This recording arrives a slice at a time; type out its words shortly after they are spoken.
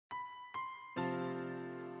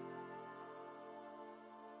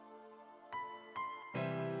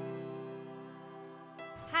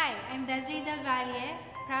Hi, I'm Desiree Del Valle,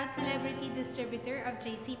 proud celebrity distributor of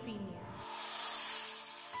JC Premier.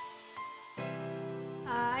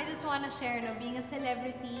 I just want to share, being a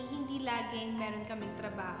celebrity, hindi laging meron kaming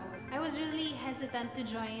trabaho. I was really hesitant to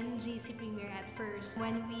join JC Premier at first.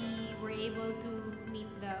 When we were able to meet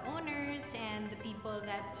the owners and the people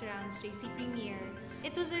that surrounds JC Premier,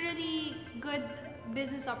 it was a really good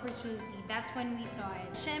business opportunity. That's when we saw it.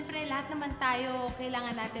 Siyempre, lahat naman tayo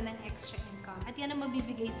kailangan natin ng extra income. At yan ang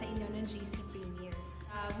mabibigay sa inyo ng JC Premier.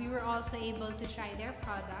 We were also able to try their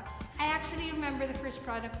products. I actually remember the first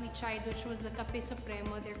product we tried, which was the Cafe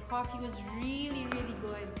Supremo. Their coffee was really, really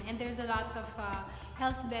good. And there's a lot of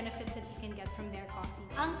health benefits that you can get from their coffee.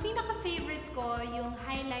 Ang pinaka-favorite ko, yung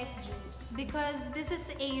HiLife Juice. Because this is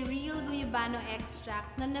a real Guyabano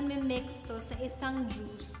extract na namimix to sa isang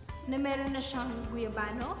juice na meron na siyang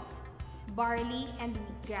Guyabano, barley, and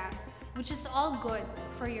wheatgrass, which is all good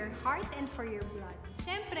for your heart and for your blood.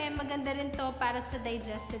 Siyempre, maganda rin to para sa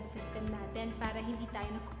digestive system natin para hindi tayo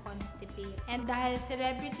nakukonstipate. And dahil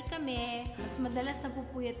celebrity kami, mas madalas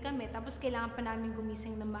napupuyat kami tapos kailangan pa namin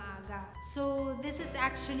gumising na maaga. So, this is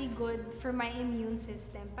actually good for my immune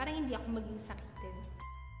system para hindi ako maging sakit din.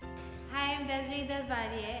 Hi, I'm Desiree Del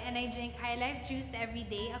Valle and I drink HiLife Juice every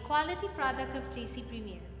day, a quality product of JC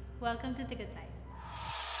Premier. Welcome to the Good Life.